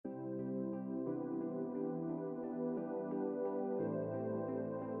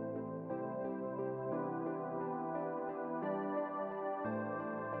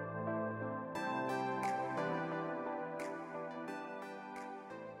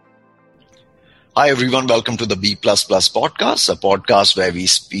Hi, everyone. Welcome to the B++ podcast, a podcast where we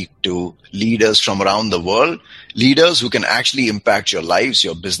speak to leaders from around the world, leaders who can actually impact your lives,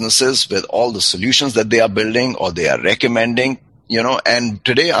 your businesses with all the solutions that they are building or they are recommending, and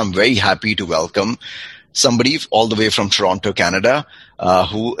today I'm very happy to welcome somebody all the way from Toronto, Canada,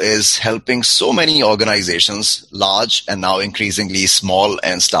 who is helping so many organizations, large and now increasingly small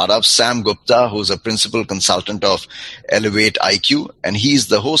and startups. Sam Gupta, who's a principal consultant of Elevate IQ, and he's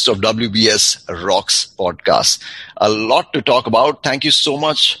the host of WBS Rocks podcast. A lot to talk about. Thank you so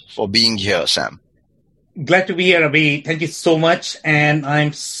much for being here, Sam. Glad to be here, Abhi. Thank you so much. And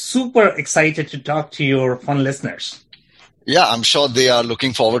I'm super excited to talk to your fun listeners. Yeah, I'm sure they are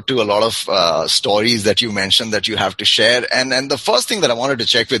looking forward to a lot of stories that you mentioned that you have to share. And the first thing that I wanted to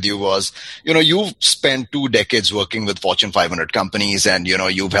check with you was, you've spent 2 decades working with Fortune 500 companies and,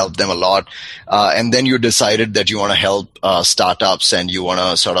 you've helped them a lot. And then you decided that you want to help startups and you want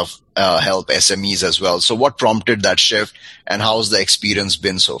to sort of help SMEs as well. So what prompted that shift and how's the experience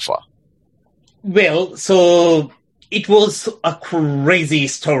been so far? Well, so it was a crazy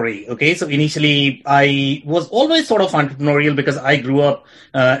story. Okay. So initially I was always sort of entrepreneurial because I grew up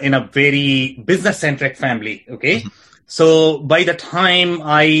in a very business centric family. Okay. Mm-hmm. So by the time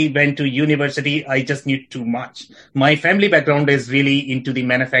I went to university, I just knew too much. My family background is really into the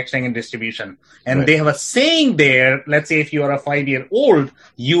manufacturing and distribution. And right. They have a saying there, let's say if you are a 5-year-old,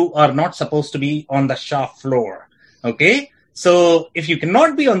 you are not supposed to be on the shop floor. Okay. So if you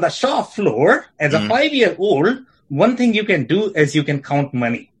cannot be on the shop floor as a 5-year-old, one thing you can do is you can count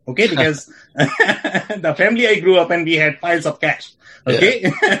money, okay? Because the family I grew up in, we had piles of cash, okay?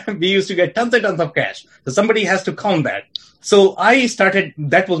 Yeah. We used to get tons and tons of cash. So somebody has to count that. So I started,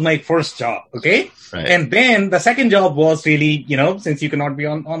 that was my first job, okay? Right. And then the second job was really, since you cannot be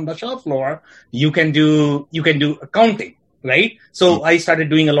on the shop floor, you can do accounting. Right. So I started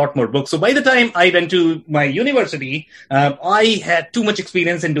doing a lot more books. So by the time I went to my university, I had too much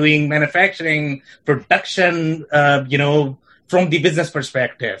experience in doing manufacturing, production, from the business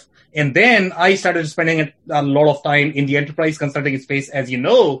perspective. And then I started spending a lot of time in the enterprise consulting space, as you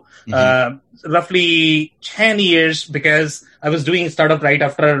know, roughly 10 years because I was doing a startup right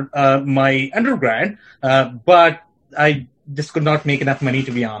after my undergrad. But I just could not make enough money,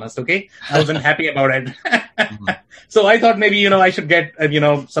 to be honest. Okay. I wasn't happy about it. So I thought maybe, I should get,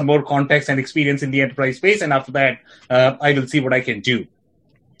 some more context and experience in the enterprise space. And after that, I will see what I can do.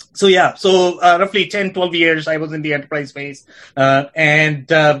 So yeah, roughly 10, 12 years I was in the enterprise space.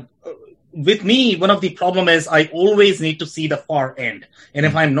 With me, one of the problem is I always need to see the far end. And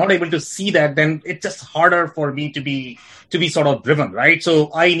if I'm not able to see that, then it's just harder for me to be sort of driven, right? So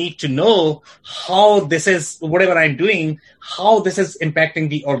I need to know how this is, whatever I'm doing, how this is impacting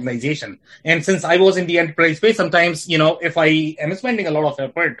the organization. And since I was in the enterprise space, sometimes, if I am spending a lot of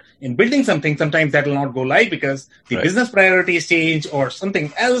effort in building something, sometimes that will not go live because the business priorities change or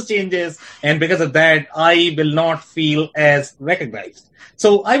something else changes. And because of that, I will not feel as recognized.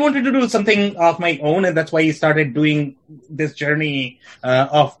 So I wanted to do something of my own, and that's why I started doing this journey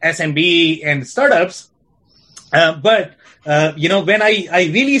of SMB and startups. But when I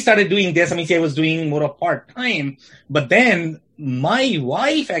really started doing this, I was doing more of part-time, but then my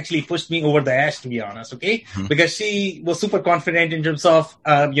wife actually pushed me over the edge, to be honest, okay? Mm-hmm. Because she was super confident in terms of,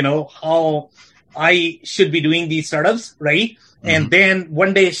 how I should be doing these startups, right? Mm-hmm. And then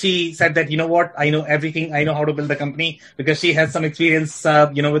one day she said that, I know everything. I know how to build a company because she has some experience,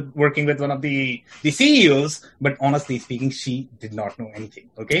 with working with one of the CEOs. But honestly speaking, she did not know anything.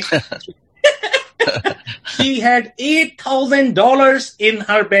 Okay. She had $8,000 in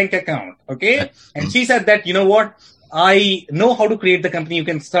her bank account. Okay. And she said that, I know how to create the company. You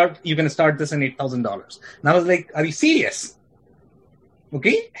can start this in $8,000. And I was like, are you serious?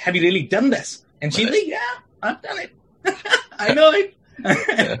 Okay. Have you really done this? And she's like, yeah, I've done it. I know it.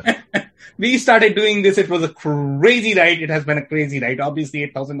 We started doing this. It was a crazy ride. It has been a crazy ride. Obviously,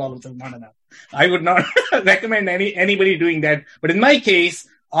 $8,000 is not enough. I would not recommend anybody doing that. But in my case,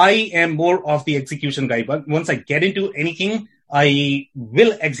 I am more of the execution guy. But once I get into anything, I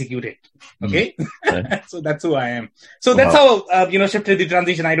will execute it. Okay. Right. So that's who I am. So that's how, shifted the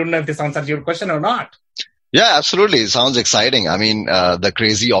transition. I don't know if this answers your question or not. Yeah, absolutely. It sounds exciting. The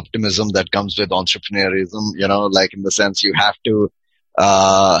crazy optimism that comes with entrepreneurism, like in the sense you have to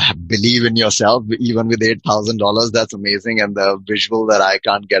believe in yourself, even with $8,000. That's amazing. And the visual that I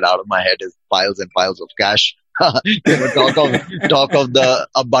can't get out of my head is piles and piles of cash. Talk of the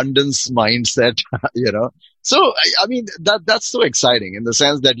abundance mindset, So, that's so exciting in the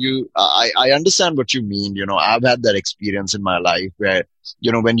sense that I understand what you mean. I've had that experience in my life where,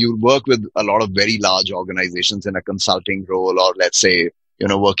 when you work with a lot of very large organizations in a consulting role or let's say,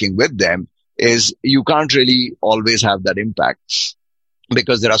 working with them, is you can't really always have that impact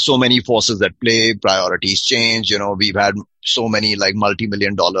because there are so many forces at play. Priorities change. We've had so many like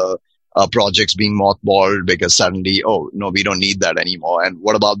multi-million dollar projects being mothballed because suddenly, oh, no, we don't need that anymore. And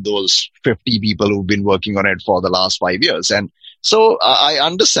what about those 50 people who've been working on it for the last 5 years? And so I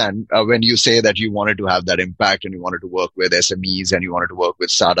understand when you say that you wanted to have that impact and you wanted to work with SMEs and you wanted to work with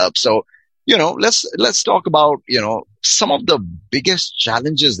startups. So, let's talk about, some of the biggest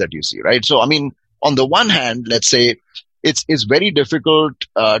challenges that you see, right? So, I mean, on the one hand, let's say it's very difficult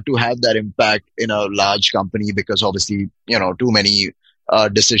to have that impact in a large company because obviously, too many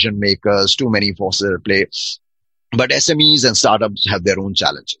decision makers, too many forces at play. But SMEs and startups have their own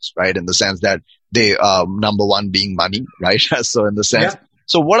challenges, right? In the sense that they, number one being money, right? So in the sense,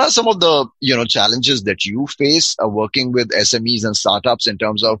 So what are some of the, challenges that you face working with SMEs and startups in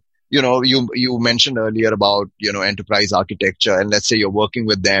terms of, you mentioned earlier about, enterprise architecture, and let's say you're working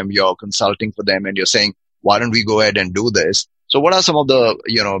with them, you're consulting for them and you're saying, why don't we go ahead and do this? So what are some of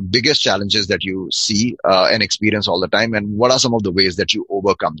the, biggest challenges that you see and experience all the time? And what are some of the ways that you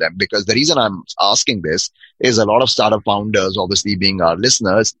overcome them? Because the reason I'm asking this is a lot of startup founders, obviously being our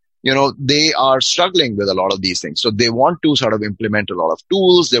listeners, they are struggling with a lot of these things. So they want to sort of implement a lot of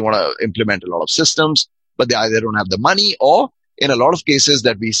tools. They want to implement a lot of systems, but they either don't have the money or in a lot of cases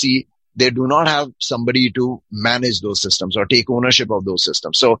that we see, they do not have somebody to manage those systems or take ownership of those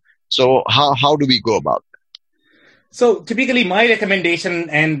systems. So how do we go about that? So typically my recommendation,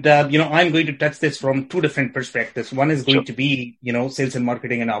 and, I'm going to touch this from two different perspectives. One is going to be, sales and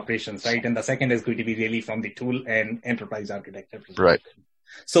marketing and operations, right? And the second is going to be really from the tool and enterprise architecture perspective. Right.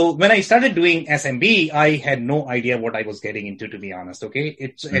 So when I started doing SMB, I had no idea what I was getting into, to be honest. Okay.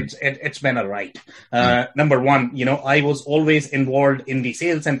 It's been a ride. Number one, I was always involved in the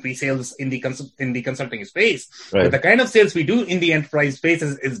sales and pre-sales in the consulting space. Right. But the kind of sales we do in the enterprise space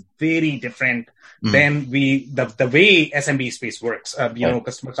is very different than the way SMB space works.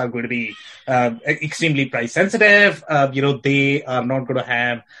 Customers are going to be extremely price sensitive. They are not going to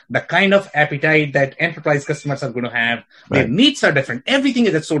have the kind of appetite that enterprise customers are going to have. Right. Their needs are different. Everything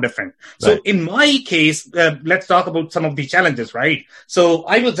is so different. So in my case, let's talk about some of the challenges, right? So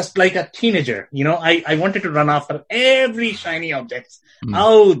I was just like a teenager. I wanted to run after every shiny object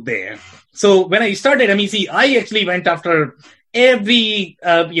out there. So when I started MEC, I actually went after every,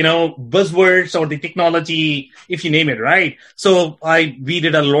 buzzwords or the technology, if you name it, right? So we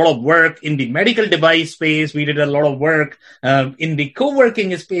did a lot of work in the medical device space. We did a lot of work, in the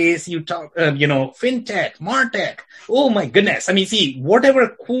co-working space. You talk, fintech, martech. Oh my goodness.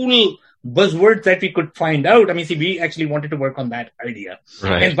 Whatever cool buzzwords that we could find out. We actually wanted to work on that idea.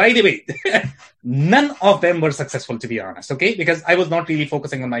 Right. And by the way, none of them were successful, to be honest. Okay. Because I was not really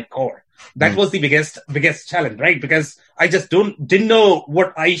focusing on my core. That was the biggest challenge, right? Because I just didn't know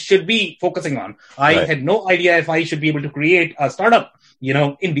what I should be focusing on. I had no idea if I should be able to create a startup,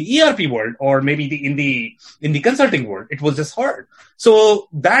 in the ERP world or maybe in the consulting world. It was just hard. So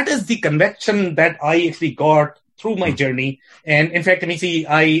that is the conviction that I actually got through my journey. And in fact,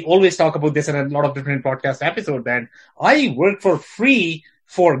 I always talk about this in a lot of different podcast episodes, that I worked for free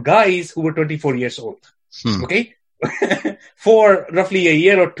for guys who were 24 years old. Okay. For roughly a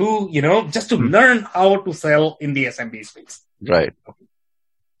year or two, just to learn how to sell in the SMB space. Right.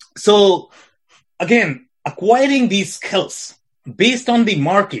 So again, acquiring these skills based on the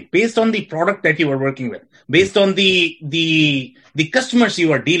market, based on the product that you are working with, based on the customers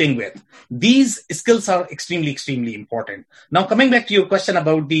you are dealing with, these skills are extremely, extremely important. Now, coming back to your question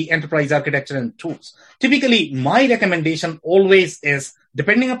about the enterprise architecture and tools, typically my recommendation always is,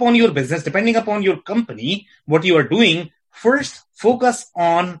 depending upon your business, depending upon your company, what you are doing, first focus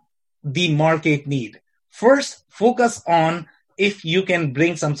on the market need. First focus on if you can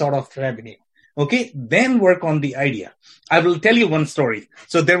bring some sort of revenue. Okay, then work on the idea. I will tell you one story.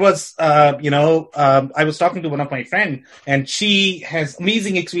 So there was, I was talking to one of my friends, and she has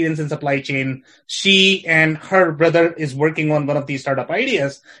amazing experience in supply chain. She and her brother is working on one of these startup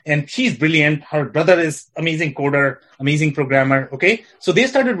ideas, and she's brilliant. Her brother is amazing coder, amazing programmer. Okay, so they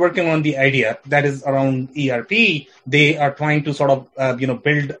started working on the idea that is around ERP. They are trying to sort of,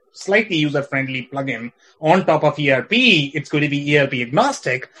 build slightly user-friendly plugin on top of ERP. It's going to be ERP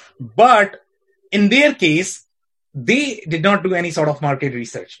agnostic, but in their case, they did not do any sort of market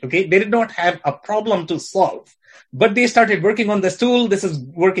research. Okay, they did not have a problem to solve, but they started working on this tool. This is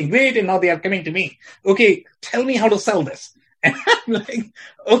working great, and now they are coming to me. Okay, tell me how to sell this. And I'm like,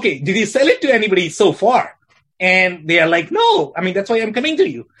 okay, did you sell it to anybody so far? And they are like, no. That's why I'm coming to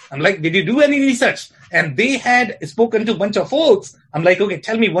you. I'm like, did you do any research? And they had spoken to a bunch of folks. I'm like, okay,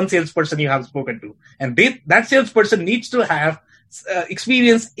 tell me one salesperson you have spoken to. And that salesperson needs to have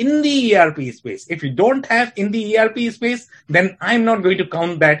experience in the ERP space. If you don't have in the ERP space, then I'm not going to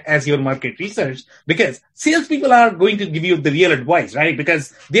count that as your market research, because salespeople are going to give you the real advice, right?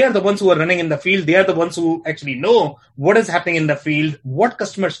 Because they are the ones who are running in the field. They are the ones who actually know what is happening in the field, what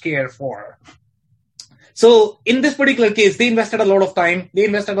customers care for. So in this particular case, they invested a lot of time, they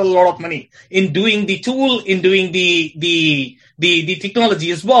invested a lot of money in doing the tool, in doing the technology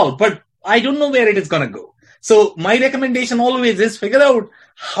as well. But I don't know where it is going to go. So my recommendation always is figure out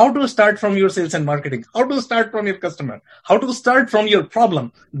how to start from your sales and marketing, how to start from your customer, how to start from your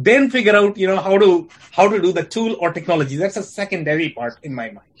problem, then figure out, how to do the tool or technology. That's a secondary part in my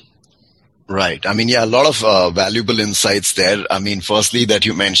mind. Right. I mean, yeah, a lot of valuable insights there. I mean, firstly, that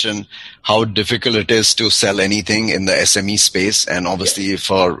you mentioned how difficult it is to sell anything in the SME space, and obviously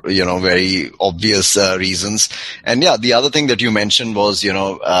for, very obvious reasons. And yeah, the other thing that you mentioned was, and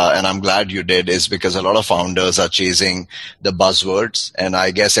I'm glad you did, is because a lot of founders are chasing the buzzwords, and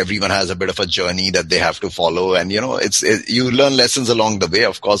I guess everyone has a bit of a journey that they have to follow. And, you learn lessons along the way,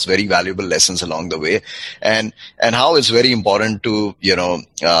 of course, very valuable lessons along the way. And how it's very important to,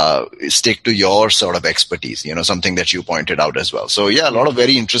 stick to your sort of expertise, something that you pointed out as well. So yeah, a lot of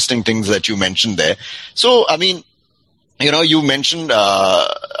very interesting things that you mentioned there. So, I mean, you mentioned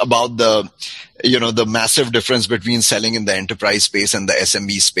about the massive difference between selling in the enterprise space and the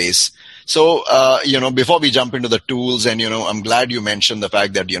SMB space. So, before we jump into the tools, and, I'm glad you mentioned the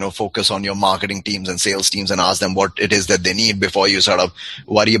fact that, focus on your marketing teams and sales teams and ask them what it is that they need before you sort of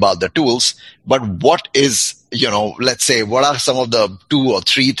worry about the tools. But what is, let's say, what are some of the 2 or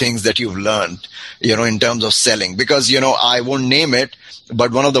 3 things that you've learned, in terms of selling? Because, I won't name it,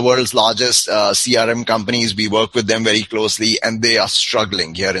 but one of the world's largest CRM companies, we work with them very closely, and they are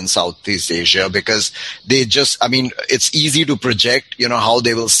struggling here in Southeast Asia because they it's easy to project, how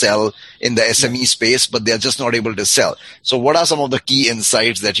they will sell in the SME space, but they're just not able to sell. So what are some of the key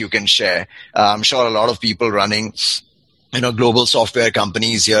insights that you can share? I'm sure a lot of people running global software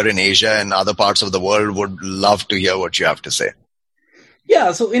companies here in Asia and other parts of the world would love to hear what you have to say.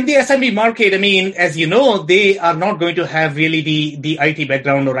 Yeah, so in the SMB market, I mean, as you know, they are not going to have really the IT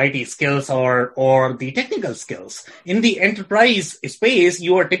background or IT skills or the technical skills. In the enterprise space,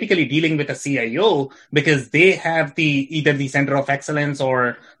 you are typically dealing with a CIO because they have either the center of excellence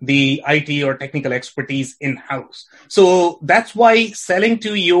or the IT or technical expertise in-house. So that's why selling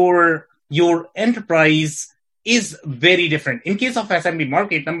to your enterprise is very different. In case of SMB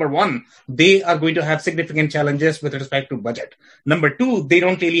market, number one, they are going to have significant challenges with respect to budget. Number two, they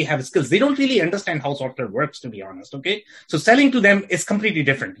don't really have skills. They don't really understand how software works, to be honest. Okay. So selling to them is completely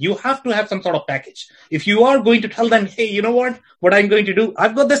different. You have to have some sort of package. If you are going to tell them, hey, you know what I'm going to do?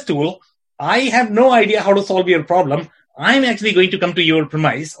 I've got this tool. I have no idea how to solve your problem. I'm actually going to come to your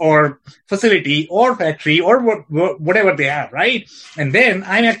premise or facility or factory or whatever they have, right? And then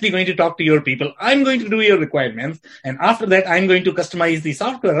I'm actually going to talk to your people. I'm going to do your requirements. And after that, I'm going to customize the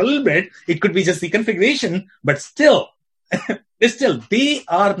software a little bit. It could be just the configuration, but still, they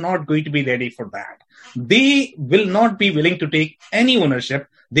are not going to be ready for that. They will not be willing to take any ownership.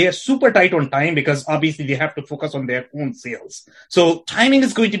 They are super tight on time because obviously they have to focus on their own sales. So timing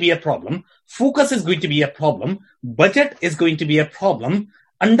is going to be a problem. Focus is going to be a problem. Budget is going to be a problem.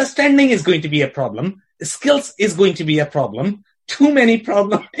 Understanding is going to be a problem. Skills is going to be a problem. Too many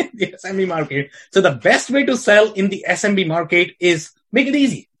problems in the SMB market. So the best way to sell in the SMB market is make it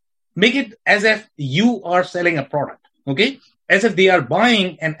easy. Make it as if you are selling a product. Okay? As if they are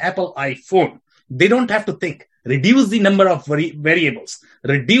buying an Apple iPhone. They don't have to think. Reduce the number of variables.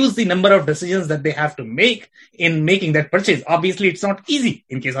 Reduce the number of decisions that they have to make in making that purchase. Obviously, it's not easy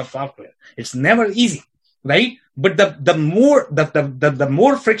in case of software. It's never easy, right? But the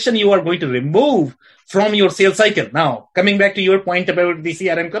more friction you are going to remove from your sales cycle. Now, coming back to your point about the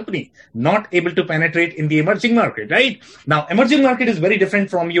CRM company, not able to penetrate in the emerging market, right? Now, emerging market is very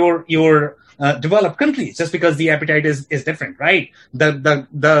different from your developed countries, just because the appetite is different, right?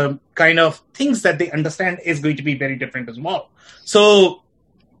 The kind of things that they understand is going to be very different as well. So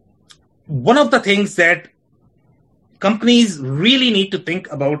one of the things that companies really need to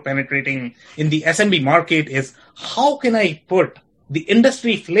think about penetrating in the SMB market is how can I put the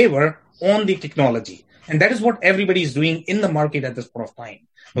industry flavor on the technology? And that is what everybody is doing in the market at this point of time.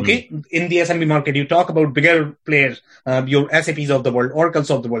 Okay. In the SMB market, you talk about bigger players, your SAPs of the world,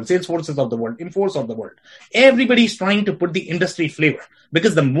 Oracles of the world, Salesforces of the world, Inforce of the world. Everybody is trying to put the industry flavor,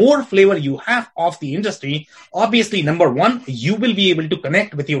 because the more flavor you have of the industry, obviously, number one, you will be able to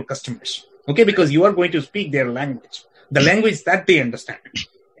connect with your customers. Okay. Because you are going to speak their language, the language that they understand.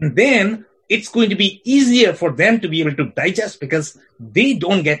 And then it's going to be easier for them to be able to digest because they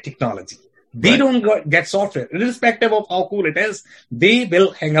don't get technology. They don't get software. Irrespective of how cool it is, they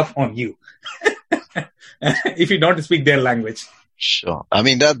will hang up on you if you don't speak their language. Sure. I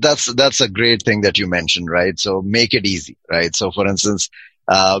mean, that's a great thing that you mentioned, right? So make it easy, right? So for instance,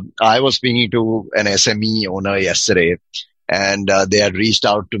 I was speaking to an SME owner yesterday, and they had reached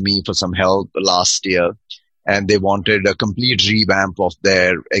out to me for some help last year, and they wanted a complete revamp of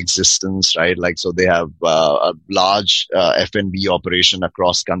their existence, right? Like, so they have a large F&B operation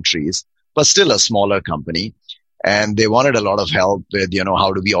across countries, but still a smaller company. And they wanted a lot of help with,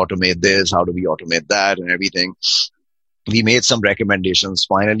 how do we automate this? How do we automate that and everything? We made some recommendations.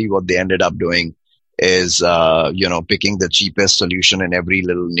 Finally, what they ended up doing is, picking the cheapest solution in every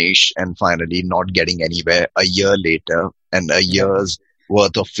little niche, and finally not getting anywhere. A year later, and a year's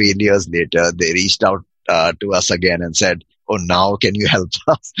worth of failures later, they reached out to us again and said, "Oh, now can you help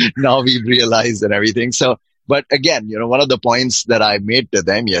us?" Now we've realized and everything. So, but again, one of the points that I made to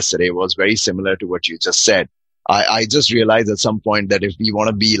them yesterday was very similar to what you just said. I just realized at some point that if we want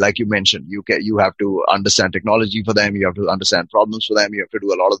to be, like you mentioned, you have to understand technology for them. You have to understand problems for them. You have to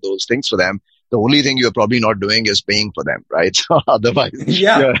do a lot of those things for them. The only thing you're probably not doing is paying for them, right? So otherwise,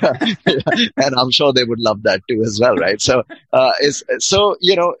 yeah. And I'm sure they would love that too as well, right? So,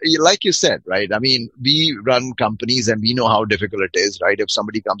 like you said, right? I mean, we run companies and we know how difficult it is, right? If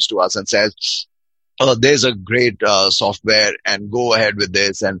somebody comes to us and says, "Oh, there's a great software and go ahead with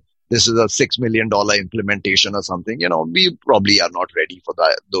this, and this is a $6 million implementation or something," we probably are not ready for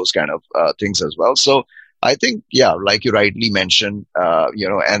those kind of things as well. So I think, like you rightly mentioned,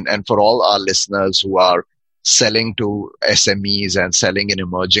 and for all our listeners who are selling to SMEs and selling in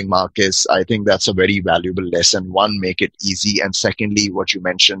emerging markets, I think that's a very valuable lesson. One, make it easy. And secondly, what you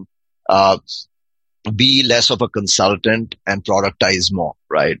mentioned, be less of a consultant and productize more,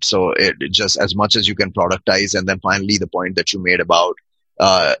 right? So it just as much as you can productize. And then finally, the point that you made about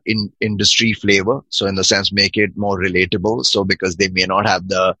in industry flavor. So in the sense, make it more relatable. So because they may not have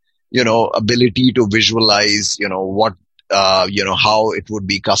the, ability to visualize, what, how it would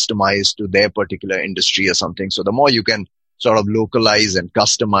be customized to their particular industry or something. So the more you can sort of localize and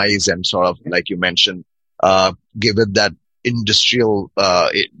customize and sort of, like you mentioned, give it that industrial,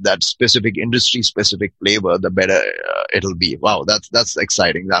 that specific industry specific flavor, the better it'll be. Wow. That's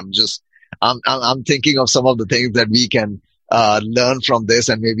exciting. I'm thinking of some of the things that we can learn from this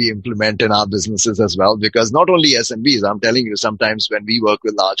and maybe implement in our businesses as well. Because not only SMBs, I'm telling you, sometimes when we work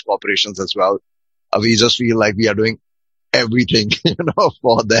with large corporations as well, we just feel like we are doing everything,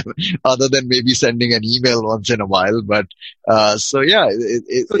 for them, other than maybe sending an email once in a while. But so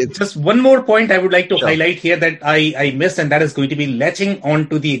just one more point I would like to highlight here that I missed, and that is going to be latching on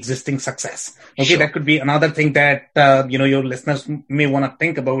to the existing success. Okay, that could be another thing that your listeners may want to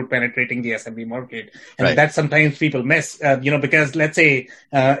think about penetrating the SMB market, and that sometimes people miss. Because let's say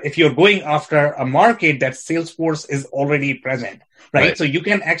if you're going after a market that Salesforce is already present, right? So you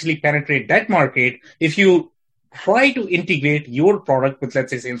can actually penetrate that market if you try to integrate your product with,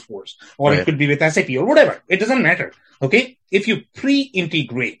 let's say, Salesforce, or it could be with SAP or whatever. It doesn't matter. Okay. If you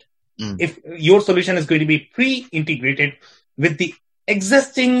pre-integrate, if your solution is going to be pre-integrated with the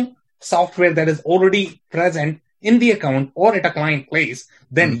existing software that is already present in the account or at a client place,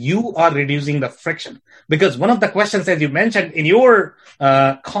 then you are reducing the friction. Because one of the questions that you mentioned in your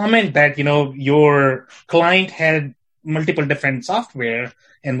comment that, your client had multiple different software,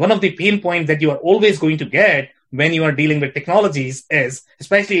 and one of the pain points that you are always going to get when you are dealing with technologies is,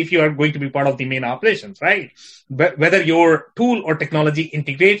 especially if you are going to be part of the main operations, right? But whether your tool or technology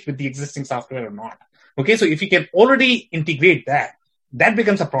integrates with the existing software or not. Okay, so if you can already integrate that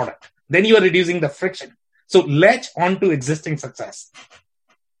becomes a product. Then you are reducing the friction. So latch onto existing success.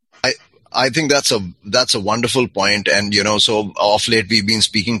 I think that's a wonderful point. And, so off late, we've been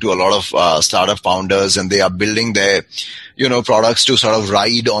speaking to a lot of startup founders, and they are building their, products to sort of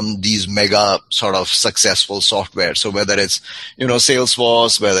ride on these mega sort of successful software. So whether it's,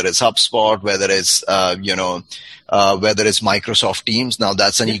 Salesforce, whether it's HubSpot, whether it's, whether it's Microsoft Teams. Now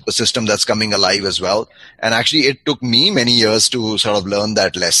that's an ecosystem that's coming alive as well. And actually it took me many years to sort of learn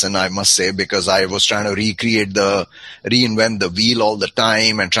that lesson, I must say, because I was trying to reinvent the wheel all the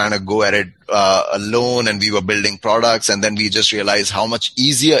time and trying to go at it alone. And we were building products. And then we just realized how much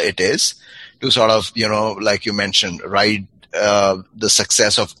easier it is to sort of, like you mentioned, ride the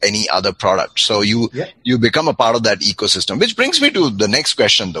success of any other product. So you become a part of that ecosystem, which brings me to the next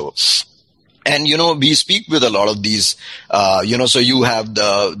question though. And, we speak with a lot of these, so you have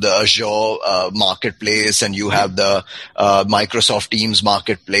the Azure marketplace, and you have the Microsoft Teams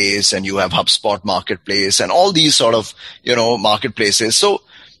marketplace, and you have HubSpot marketplace, and all these sort of, marketplaces. So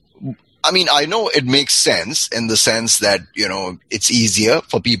I mean, I know it makes sense in the sense that, it's easier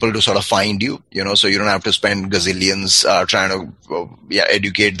for people to sort of find you, so you don't have to spend gazillions trying to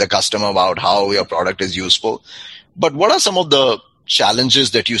educate the customer about how your product is useful. But what are some of the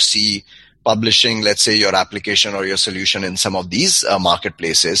challenges that you see publishing, let's say, your application or your solution in some of these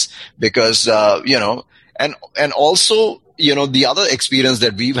marketplaces? Because, and also, the other experience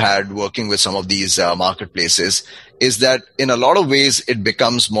that we've had working with some of these marketplaces is that in a lot of ways, it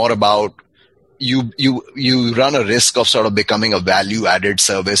becomes more about you run a risk of sort of becoming a value added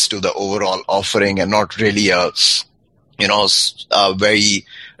service to the overall offering and not really a very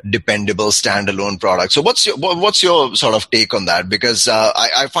dependable standalone product. So what's your sort of take on that? Because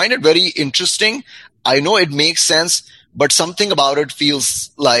I find it very interesting. I know it makes sense, but something about it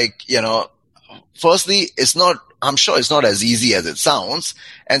feels like, firstly, I'm sure it's not as easy as it sounds.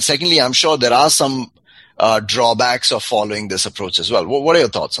 And secondly, I'm sure there are some drawbacks of following this approach as well. What are your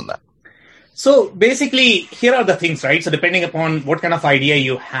thoughts on that? So basically, here are the things, right? So depending upon what kind of idea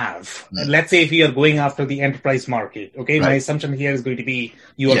you have, let's say if you are going after the enterprise market, okay, right. My assumption here is going to be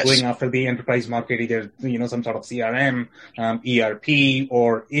you are going after the enterprise market, either, some sort of CRM, ERP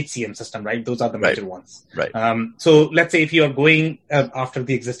or HCM system, right? Those are the major ones. Right. So let's say if you are going after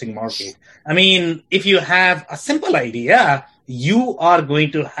the existing market, I mean, if you have a simple idea, you are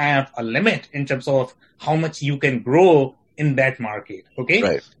going to have a limit in terms of how much you can grow in that market, okay?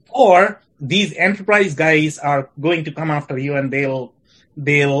 Right. Or these enterprise guys are going to come after you and they'll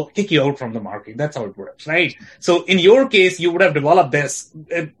kick you out from the market. That's how it works, right? So in your case, you would have developed this.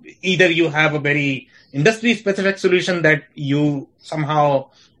 Either you have a very industry-specific solution that you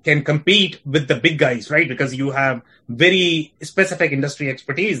somehow can compete with the big guys, right? Because you have very specific industry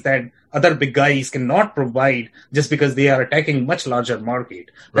expertise that other big guys cannot provide just because they are attacking much larger market.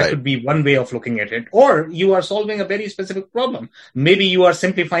 That could be one way of looking at it. Or you are solving a very specific problem. Maybe you are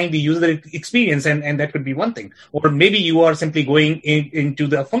simplifying the user experience and that could be one thing. Or maybe you are simply going into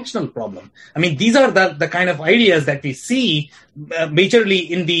the functional problem. I mean, these are the kind of ideas that we see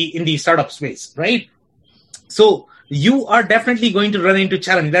majorly in the startup space, right? So you are definitely going to run into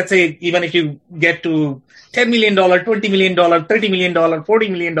challenge. Let's say even if you get to $10 million, $20 million, $30 million,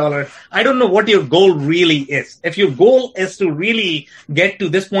 $40 million, I don't know what your goal really is. If your goal is to really get to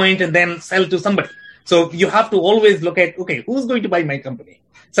this point and then sell to somebody. So you have to always look at, okay, who's going to buy my company?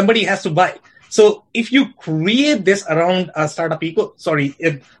 Somebody has to buy. So if you create this around a startup around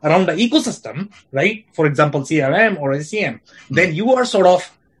the ecosystem, right? For example, CRM or SCM, then you are sort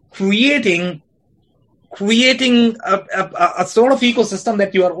of creating a sort of ecosystem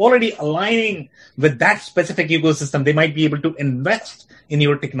that you are already aligning with that specific ecosystem. They might be able to invest in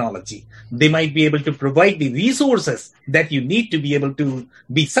your technology. They might be able to provide the resources that you need to be able to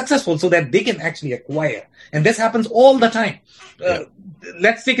be successful so that they can actually acquire. And this happens all the time.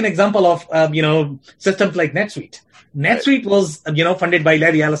 Let's take an example of, systems like NetSuite. NetSuite was, funded by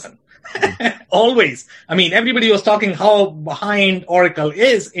Larry Ellison. Always. I mean, everybody was talking how behind Oracle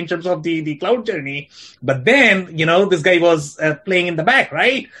is in terms of the cloud journey. But then, this guy was playing in the back,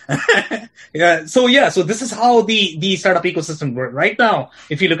 right? So this is how the startup ecosystem works right now.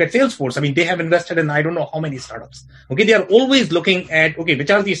 If you look at Salesforce, I mean, they have invested in I don't know how many startups. Okay. They are always looking at, okay, which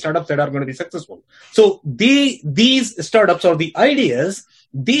are the startups that are going to be successful? So these startups or the ideas,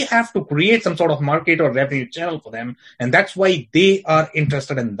 they have to create some sort of market or revenue channel for them. And that's why they are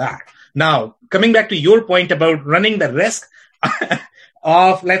interested in that. Now, coming back to your point about running the risk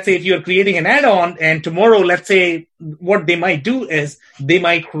of, let's say, if you're creating an add-on and tomorrow, let's say, what they might do is they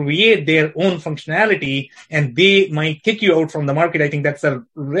might create their own functionality and they might kick you out from the market. I think that's a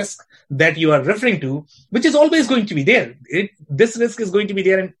risk that you are referring to, which is always going to be there. This risk is going to be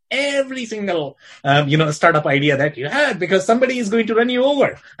there in every single, startup idea that you had because somebody is going to run you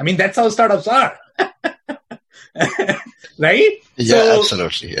over. I mean, that's how startups are. Right? Yeah,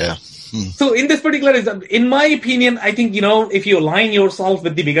 absolutely. Yeah. So in this particular example, in my opinion, I think, if you align yourself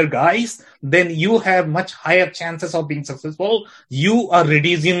with the bigger guys, then you have much higher chances of being successful. You are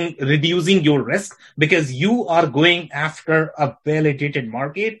reducing your risk because you are going after a validated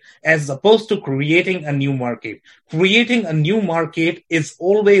market as opposed to creating a new market. Creating a new market is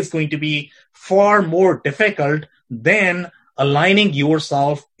always going to be far more difficult than aligning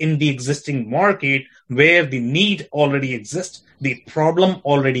yourself in the existing market where the need already exists, the problem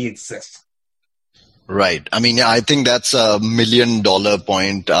already exists. Right. I mean, I think that's $1 million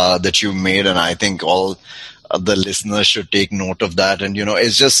point that you made, and I think all the listeners should take note of that. And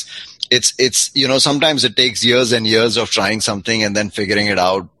it's sometimes it takes years and years of trying something and then figuring it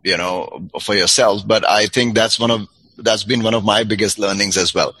out, for yourself. But I think that's been one of my biggest learnings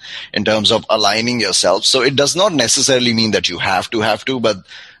as well in terms of aligning yourself. So it does not necessarily mean that you have to, but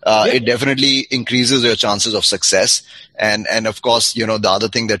it definitely increases your chances of success. And of course, the other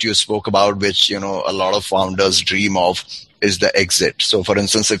thing that you spoke about, which, a lot of founders dream of, is the exit. So for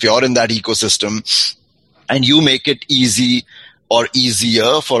instance, if you're in that ecosystem and you make it easy or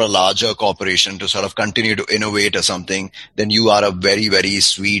easier for a larger corporation to sort of continue to innovate or something, then you are a very, very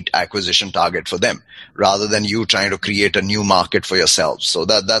sweet acquisition target for them, rather than you trying to create a new market for yourself. So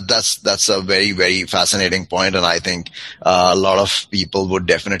that's a very, very fascinating point, and I think a lot of people would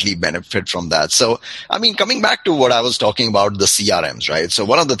definitely benefit from that. So, I mean, coming back to what I was talking about, the CRMs, right? So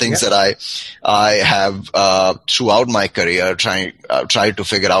one of the things that I have throughout my career tried to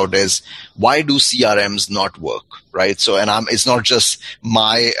figure out is, why do CRMs not work? Right. So, and it's not just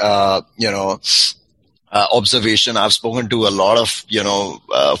my, observation. I've spoken to a lot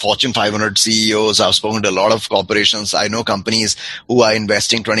of, Fortune 500 CEOs. I've spoken to a lot of corporations. I know companies who are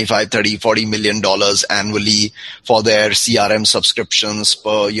investing $25, $30, $40 million annually for their CRM subscriptions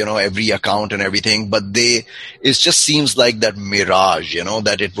per, every account and everything. But it just seems like that mirage,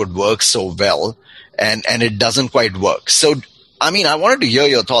 that it would work so well, and it doesn't quite work. So, I mean, I wanted to hear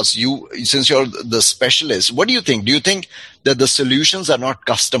your thoughts. Since you're the specialist, what do you think? Do you think that the solutions are not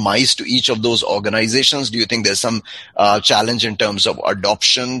customized to each of those organizations? Do you think there's some challenge in terms of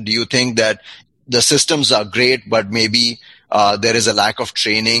adoption? Do you think that the systems are great, but maybe there is a lack of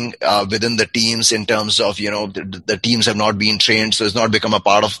training within the teams in terms of, the teams have not been trained, so it's not become a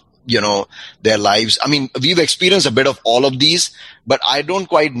part of their lives? I mean, we've experienced a bit of all of these, but I don't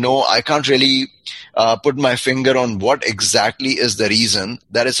quite know. I can't really put my finger on what exactly is the reason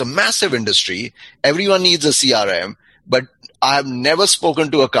that it's a massive industry. Everyone needs a CRM, but I've never spoken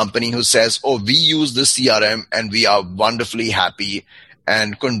to a company who says, oh, we use this CRM and we are wonderfully happy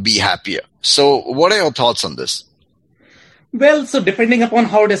and couldn't be happier. So what are your thoughts on this? Well, so depending upon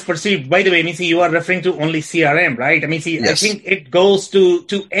how it is perceived, by the way, Nisi, you are referring to only CRM, right? I mean, yes. I think it goes to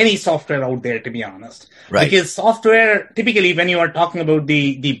any software out there, to be honest. Right. Because software, typically when you are talking about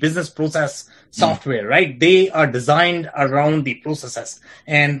the business process software, right? They are designed around the processes,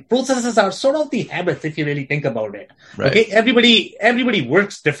 and processes are sort of the habits, if you really think about it. Right. Okay. Everybody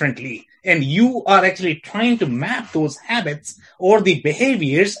works differently, and you are actually trying to map those habits or the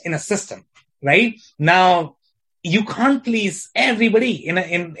behaviors in a system, right? Now, you can't please everybody in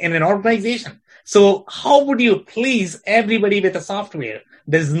an organization. So how would you please everybody with a software?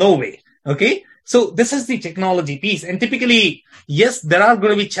 There's no way. Okay. So this is the technology piece. And typically, yes, there are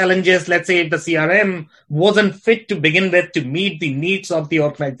going to be challenges. Let's say if the CRM wasn't fit to begin with to meet the needs of the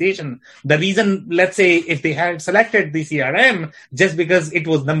organization, the reason, let's say if they had selected the CRM just because it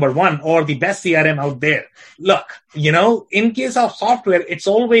was number one or the best CRM out there. Look, in case of software, it's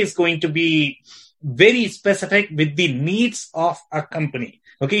always going to be very specific with the needs of a company.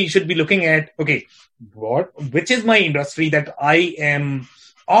 Okay, you should be looking at, which is my industry that I am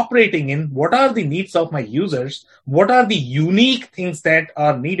operating in? What are the needs of my users? What are the unique things that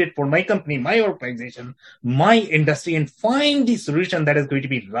are needed for my company, my organization, my industry, and find the solution that is going to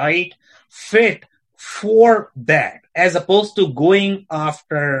be right, fit for that, as opposed to going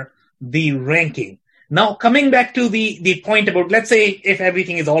after the ranking. Now, coming back to the point about, let's say, if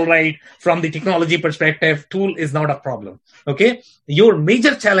everything is all right from the technology perspective, tool is not a problem. Okay. Your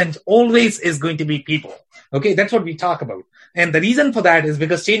major challenge always is going to be people. Okay. That's what we talk about. And the reason for that is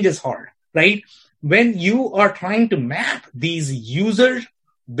because change is hard, right? When you are trying to map these user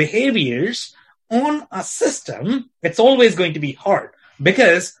behaviors on a system, it's always going to be hard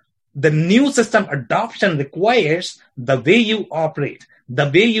because the new system adoption requires the way you operate, the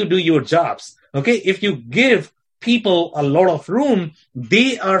way you do your jobs. Okay, if you give people a lot of room,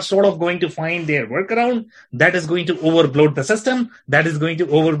 they are sort of going to find their workaround that is going to overload the system, that is going to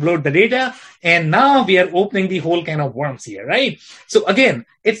overload the data. And now we are opening the whole can of worms here, right? So again,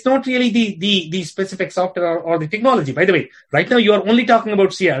 it's not really the specific software or the technology. By the way, right now you are only talking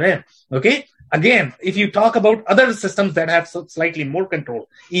about CRM. Okay. Again, if you talk about other systems that have slightly more control,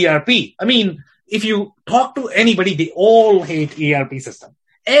 ERP, I mean, if you talk to anybody, they all hate ERP system.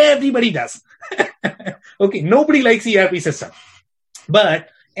 Everybody does. Okay, nobody likes ERP system. But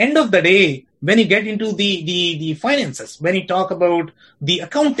end of the day, when you get into the finances, when you talk about the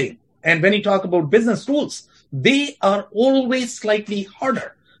accounting, and when you talk about business rules, they are always slightly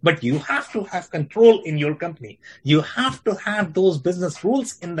harder. But you have to have control in your company. You have to have those business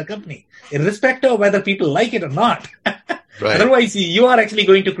rules in the company, irrespective of whether people like it or not. Right. Otherwise, you are actually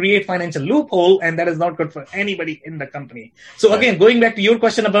going to create financial loophole, and that is not good for anybody in the company. So again, going back to your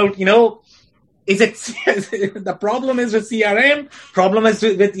question about, is it the problem is with CRM, problem is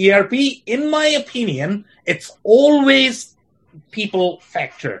with ERP? In my opinion, it's always people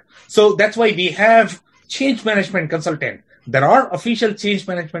factor. So that's why we have change management consultant. there are official change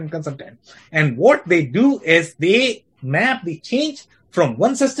management consultants. And what they do is they map the change from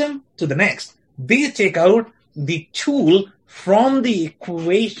one system to the next. They take out the tool from the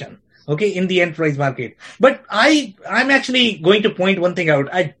equation, okay, in the enterprise market. But I'm actually going to point one thing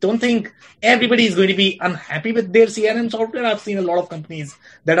out. I don't think everybody is going to be unhappy with their CRM software. I've seen a lot of companies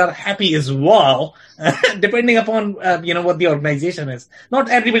that are happy as well, depending upon, what the organization is. Not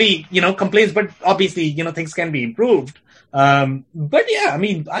everybody, complains, but obviously, things can be improved. But yeah, I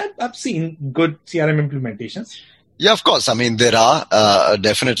mean, I've seen good CRM implementations. Yeah, of course. I mean, there are,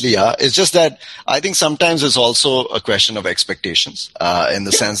 definitely are. It's just that I think sometimes it's also a question of expectations, in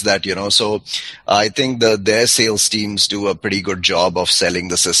the sense that, so I think their sales teams do a pretty good job of selling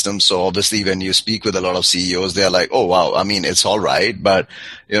the system. So obviously when you speak with a lot of CEOs, they're like, oh, wow. I mean, it's all right. But,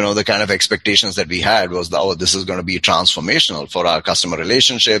 the kind of expectations that we had was, this is going to be transformational for our customer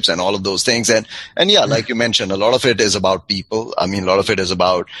relationships and all of those things. And yeah, like you mentioned, a lot of it is about people. I mean, a lot of it is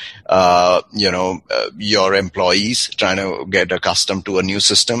about, your employees trying to get accustomed to a new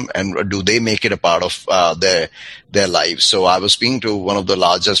system, and do they make it a part of their lives. So I was speaking to one of the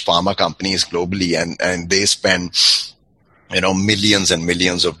largest pharma companies globally, and they spend millions and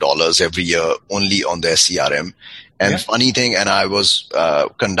millions of dollars every year only on their CRM. And funny thing, and I was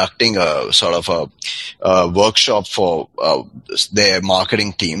conducting a sort of a workshop for their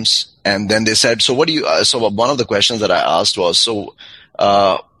marketing teams, and then they said, so one of the questions that I asked was,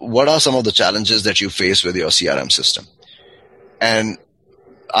 what are some of the challenges that you face with your CRM system? And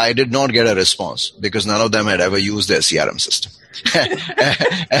I did not get a response because none of them had ever used their CRM system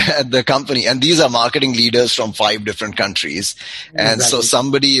at the company. And these are marketing leaders from 5 different countries. And exactly. So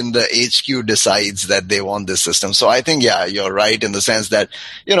somebody in the HQ decides that they want this system. So I think, yeah, you're right in the sense that,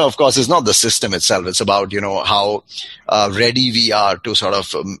 of course, it's not the system itself. It's about, how ready we are to sort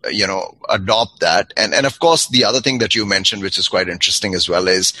of, adopt that. And of course, the other thing that you mentioned, which is quite interesting as well,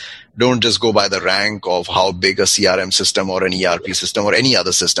 is don't just go by the rank of how big a CRM system or an ERP system or any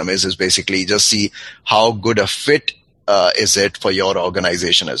other system is basically just see how good a fit is it for your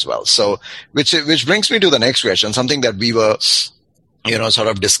organization as well. So, which brings me to the next question, something that we were, sort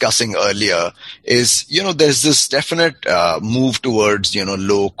of discussing earlier is, there's this definite move towards,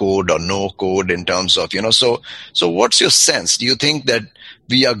 low code or no code in terms of, so what's your sense? Do you think that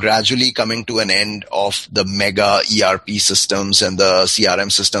we are gradually coming to an end of the mega ERP systems and the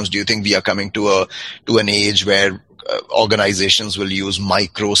CRM systems? Do you think we are coming to an age where organizations will use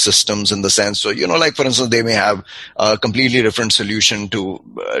micro systems in the sense, so, like for instance, they may have a completely different solution to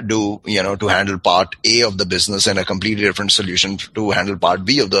to handle part A of the business and a completely different solution to handle part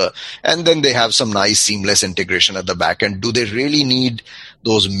B and then they have some nice seamless integration at the back end. Do they really need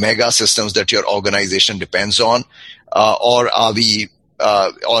those mega systems that your organization depends on? Or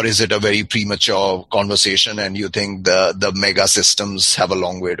is it a very premature conversation and you think the mega systems have a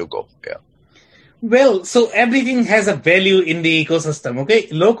long way to go? Yeah. Well, so everything has a value in the ecosystem, okay?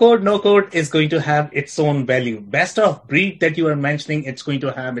 Low code, no code is going to have its own value. Best of breed that you are mentioning, it's going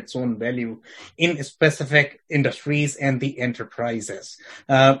to have its own value in specific industries and the enterprises.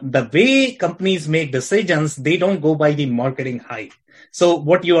 The way companies make decisions, they don't go by the marketing hype. So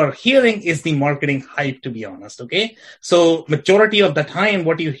what you are hearing is the marketing hype, to be honest, okay? So majority of the time,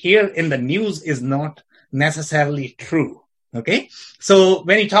 what you hear in the news is not necessarily true. Okay. So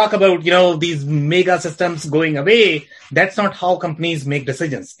when you talk about, these mega systems going away, that's not how companies make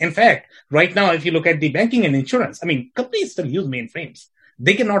decisions. In fact, right now, if you look at the banking and insurance, companies still use mainframes.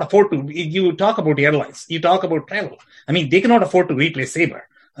 They cannot afford to. You talk about airlines, you talk about travel. They cannot afford to replace Sabre.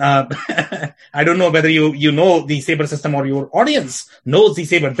 I don't know whether you know the Sabre system or your audience knows the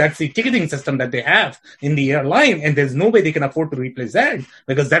Sabre. That's the ticketing system that they have in the airline, and there's no way they can afford to replace that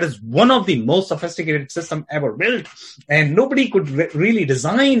because that is one of the most sophisticated system ever built, and nobody could really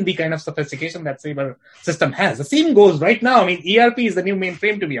design the kind of sophistication that Sabre system has. The same goes right now. ERP is the new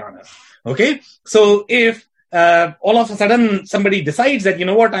mainframe, to be honest. Okay, so if all of a sudden somebody decides that,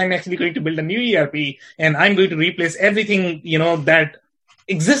 I'm actually going to build a new ERP and I'm going to replace everything, that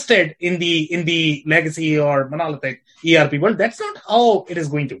existed in the legacy or monolithic ERP world, that's not how it is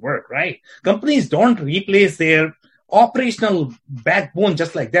going to work, right? Companies don't replace their operational backbone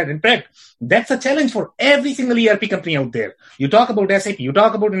just like that. In fact, that's a challenge for every single ERP company out there. You talk about SAP, you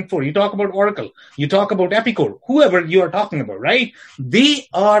talk about Infor, you talk about Oracle, you talk about Epicor, whoever you are talking about, right? They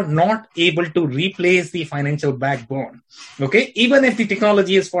are not able to replace the financial backbone, okay? Even if the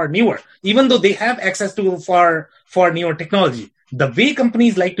technology is far newer, even though they have access to far newer technology. The way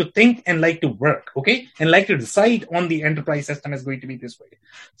companies like to think and like to work, okay, and like to decide on the enterprise system is going to be this way.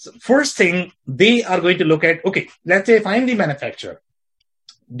 So first thing, they are going to look at, okay, let's say if I'm the manufacturer,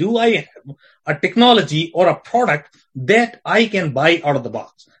 Do I have a technology or a product that I can buy out of the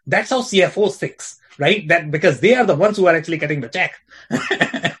box? That's how CFO thinks, right? That because they are the ones who are actually cutting the check.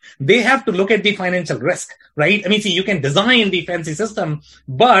 They have to look at the financial risk, right? I mean, see, you can design the fancy system,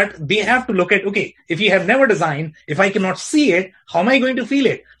 but they have to look at, okay, if you have never designed, if I cannot see it, how am I going to feel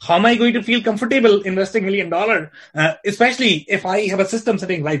it? How am I going to feel comfortable investing $1 million? Especially if I have a system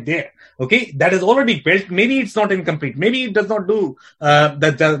sitting right there, okay, that is already built. Maybe it's not incomplete. Maybe it does not do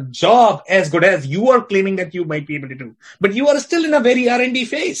the job as good as you are claiming that you might be able to do. But you are still in a very R&D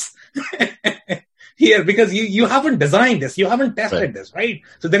phase. Here, because you haven't designed this, you haven't tested this, right?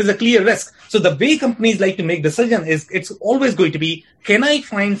 So there is a clear risk. So the way companies like to make decisions is it's always going to be, can I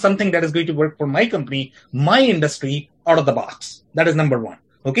find something that is going to work for my company, my industry, out of the box? That is number one.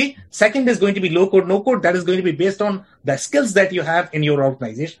 Okay. Second is going to be low code, no code. That is going to be based on the skills that you have in your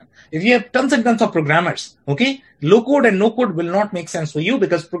organization. If you have tons and tons of programmers, okay, low code and no code will not make sense for you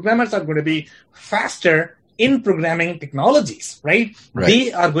because programmers are going to be faster in programming technologies, right?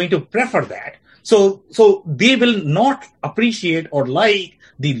 They are going to prefer that. So they will not appreciate or like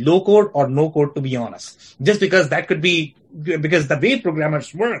the low code or no code, to be honest, just because that could be because the way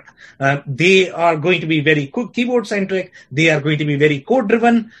programmers work, they are going to be very keyboard centric. They are going to be very code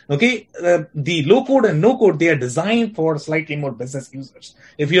driven. Okay. The low code and no code, they are designed for slightly more business users.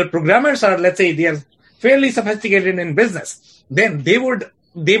 If your programmers are, let's say they are fairly sophisticated in business, then they might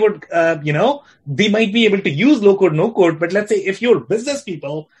be able to use low code, no code. But let's say if your business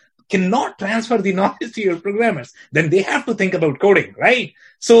people cannot transfer the knowledge to your programmers, then they have to think about coding, right?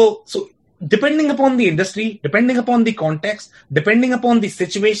 So depending upon the industry, depending upon the context, depending upon the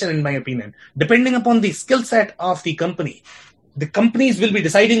situation, in my opinion, depending upon the skill set of the company, the companies will be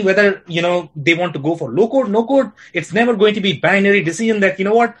deciding whether, they want to go for low code, no code. It's never going to be binary decision that,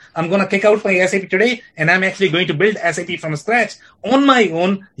 I'm going to kick out my SAP today and I'm actually going to build SAP from scratch on my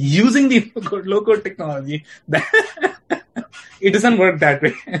own using the low code technology. It doesn't work that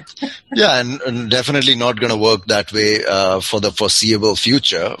way. Yeah, and definitely not going to work that way for the foreseeable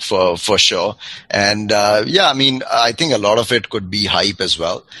future, for sure. And I think a lot of it could be hype as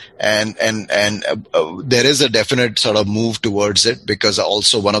well. And there is a definite sort of move towards it because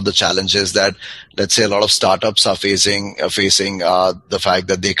also one of the challenges that, let's say, a lot of startups are facing the fact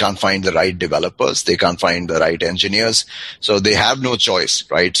that they can't find the right developers, they can't find the right engineers, so they have no choice,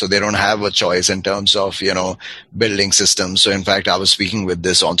 right? So they don't have a choice in terms of building systems. So in fact, I was speaking with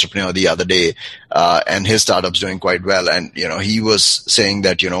this entrepreneur the other day, and his startup's doing quite well, and he was saying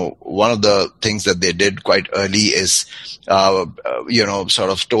that one of the things that they did quite early is sort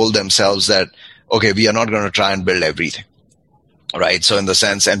of told themselves that, okay, we are not going to try and build everything. Right. So in the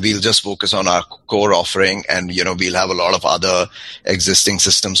sense, and we'll just focus on our core offering and, we'll have a lot of other existing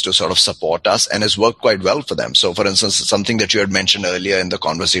systems to sort of support us, and it's worked quite well for them. So for instance, something that you had mentioned earlier in the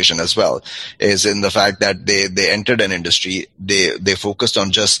conversation as well is in the fact that they entered an industry, they focused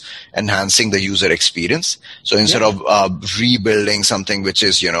on just enhancing the user experience. So instead of rebuilding something which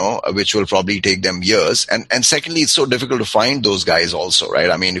is, which will probably take them years. And secondly, it's so difficult to find those guys also, right?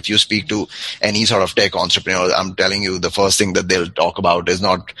 I mean, if you speak to any sort of tech entrepreneur, I'm telling you, the first thing that they'll talk about is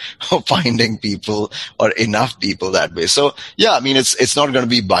not finding people or enough people that way. So yeah, I mean, it's not going to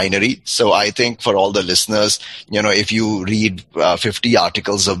be binary. So I think for all the listeners, if you read 50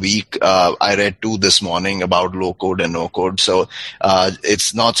 articles a week, I read 2 this morning about low code and no code. So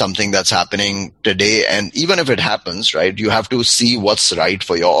it's not something that's happening today. And even if it happens, right, you have to see what's right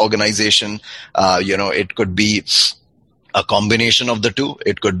for your organization. It could be a combination of the two.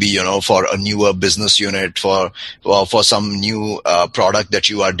 It could be, for a newer business unit, for some new product that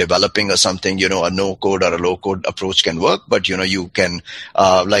you are developing or something, a no code or a low code approach can work. But, you can,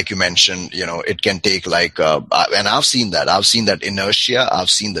 like you mentioned, it can take and I've seen that inertia. I've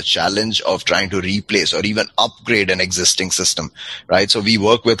seen the challenge of trying to replace or even upgrade an existing system, right? So we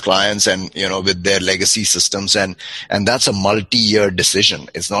work with clients and, with their legacy systems, and that's a multi-year decision.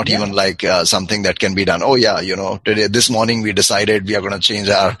 It's not even like something that can be done. Oh yeah, today, this morning we decided we are going to change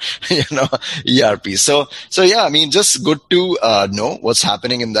our, ERP. So yeah, I mean, just good to know what's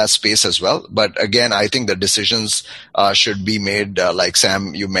happening in that space as well. But again, I think the decisions should be made, like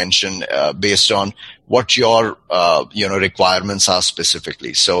Sam, you mentioned, based on what your, requirements are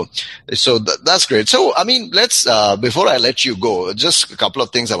specifically. So that's great. So, I mean, let's, before I let you go, just a couple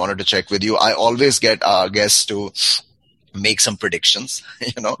of things I wanted to check with you. I always get our guests to make some predictions,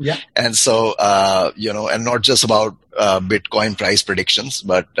 Yeah. and so, and not just about Bitcoin price predictions,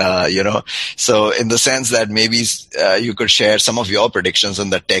 but, so in the sense that maybe you could share some of your predictions in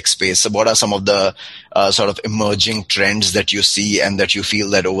the tech space. So what are some of the sort of emerging trends that you see and that you feel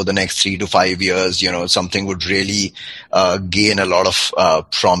that over the next 3 to 5 years, something would really gain a lot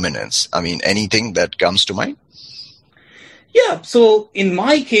of prominence? I mean, anything that comes to mind? Yeah. So in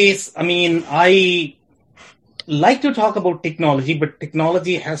my case, I mean, I like to talk about technology, but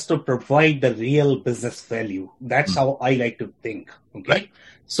technology has to provide the real business value. That's how I like to think. Okay. Right.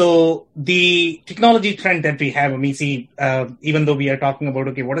 So the technology trend that we have, I mean, see, even though we are talking about,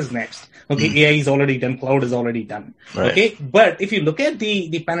 okay, what is next? Okay, AI is already done, cloud is already done. Right. Okay. But if you look at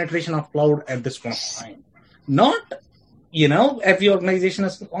the penetration of cloud at this point of time, not, every organization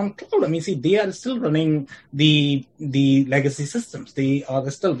is on cloud. I mean, see, they are still running the legacy systems. They are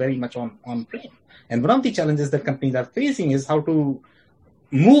still very much on-prem. And one of the challenges that companies are facing is how to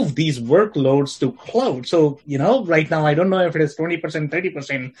move these workloads to cloud. So, right now, I don't know if it is 20%,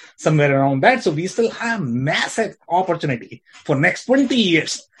 30%, somewhere around that. So we still have massive opportunity for next 20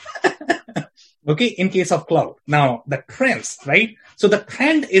 years. Okay, in case of cloud. Now, the trends, right? So the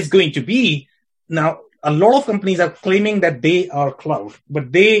trend is going to be, now, a lot of companies are claiming that they are cloud,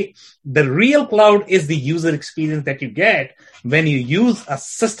 but the real cloud is the user experience that you get when you use a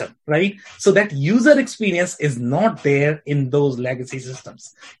system, right? So that user experience is not there in those legacy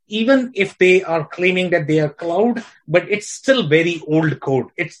systems. Even if they are claiming that they are cloud, but it's still very old code.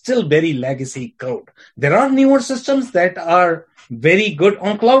 It's still very legacy code. There are newer systems that are very good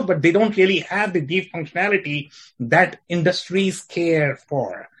on cloud, but they don't really have the deep functionality that industries care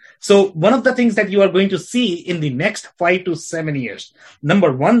for. So one of the things that you are going to see in the next 5 to 7 years,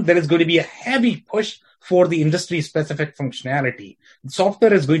 number one, there is going to be a heavy push for the industry-specific functionality.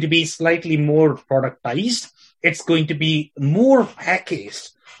 Software is going to be slightly more productized. It's going to be more packaged.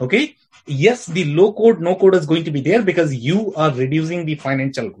 Okay. Yes, the low code, no code is going to be there because you are reducing the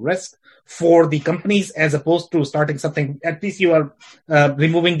financial risk for the companies as opposed to starting something. At least you are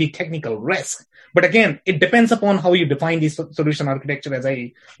removing the technical risk. But again, it depends upon how you define the solution architecture, as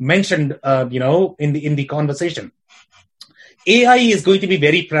I mentioned, in the conversation. AI is going to be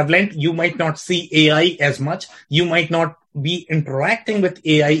very prevalent. You might not see AI as much. You might not be interacting with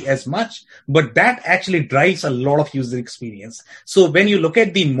AI as much, but that actually drives a lot of user experience. So when you look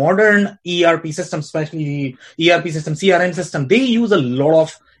at the modern ERP system, especially the ERP system, CRM system, they use a lot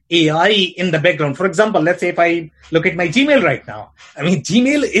of AI in the background. For example, let's say if I look at my Gmail right now, I mean,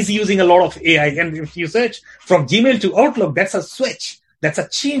 Gmail is using a lot of AI. And if you search from Gmail to Outlook, that's a switch. That's a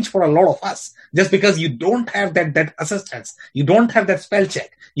change for a lot of us. Just because you don't have that assistance, you don't have that spell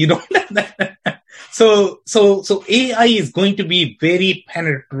check, you don't have that. So AI is going to be very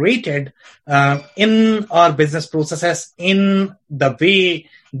penetrated in our business processes, in the way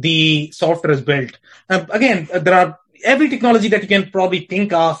the software is built. Again, there are every technology that you can probably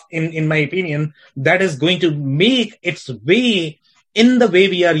think of, in my opinion, that is going to make its way in the way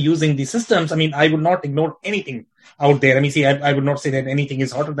we are using the systems. I mean, I would not ignore anything out there. I mean, see, I would not say that anything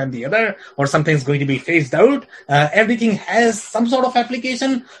is hotter than the other or something is going to be phased out. Everything has some sort of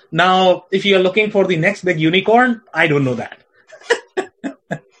application. Now, if you are looking for the next big unicorn, I don't know that.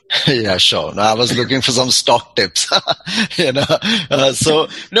 Yeah, sure. No, I was looking for some stock tips. So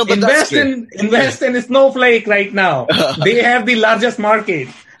no, but invest in Snowflake right now. They have the largest market.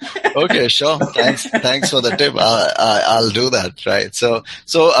 Okay, sure. Thanks for the tip. I'll do that. Right. So,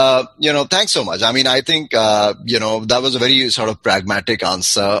 thanks so much. I mean, I think, that was a very sort of pragmatic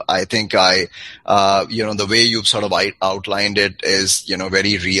answer. I think the way you've sort of outlined it is,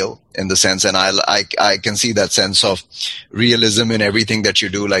 very real in the sense, and I can see that sense of realism in everything that you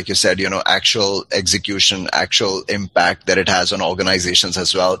do. Like you said, actual execution, actual impact that it has on organizations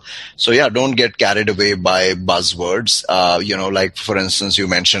as well. So yeah, don't get carried away by buzzwords. Like for instance, you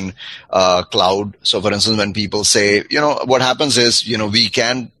mentioned, cloud. So for instance, when people say, what happens is, we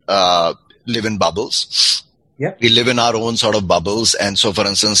can, live in bubbles. Yep. We live in our own sort of bubbles. And so, for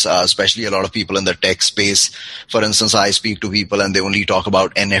instance, especially a lot of people in the tech space, for instance, I speak to people and they only talk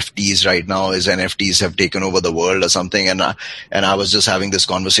about NFTs right now, as NFTs have taken over the world or something. And I was just having this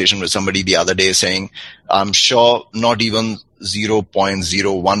conversation with somebody the other day saying, I'm sure not even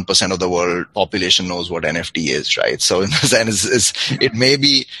 0.01% of the world population knows what NFT is, right? So in the sense, it may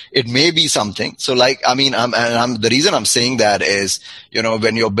be something. So like, I mean, the reason I'm saying that is,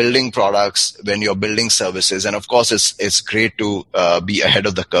 when you're building products, when you're building services, and of course it's great to be ahead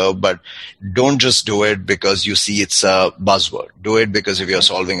of the curve, but don't just do it because you see it's a buzzword. Do it because if you're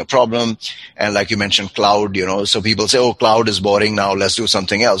solving a problem, and like you mentioned, cloud, so people say, oh, cloud is boring now, let's do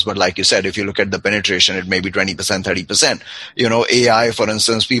something else. But like you said, if you look at the penetration, it may be 20%, 30%. AI, for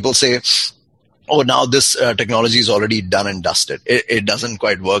instance, people say, oh, now this technology is already done and dusted. It doesn't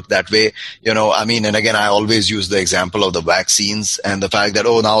quite work that way. And again, I always use the example of the vaccines and the fact that,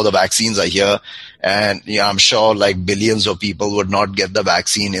 oh, now the vaccines are here. And I'm sure like billions of people would not get the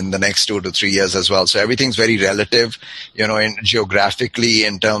vaccine in the next 2 to 3 years as well. So everything's very relative, in geographically,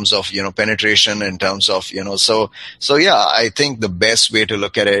 in terms of, penetration, in terms of, so yeah, I think the best way to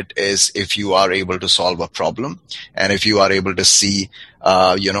look at it is if you are able to solve a problem and if you are able to see,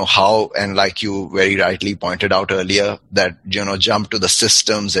 how, and like you very rightly pointed out earlier, that, jump to the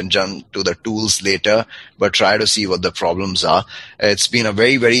systems and jump to the tools later, but try to see what the problems are. It's been a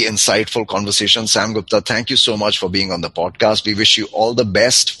very, very insightful conversation. Sam Gupta, thank you so much for being on the podcast. We wish you all the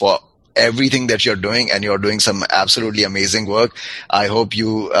best for everything that you're doing, and you're doing some absolutely amazing work. I hope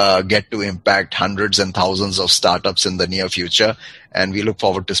you get to impact hundreds and thousands of startups in the near future, and we look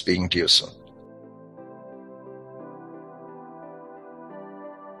forward to speaking to you soon.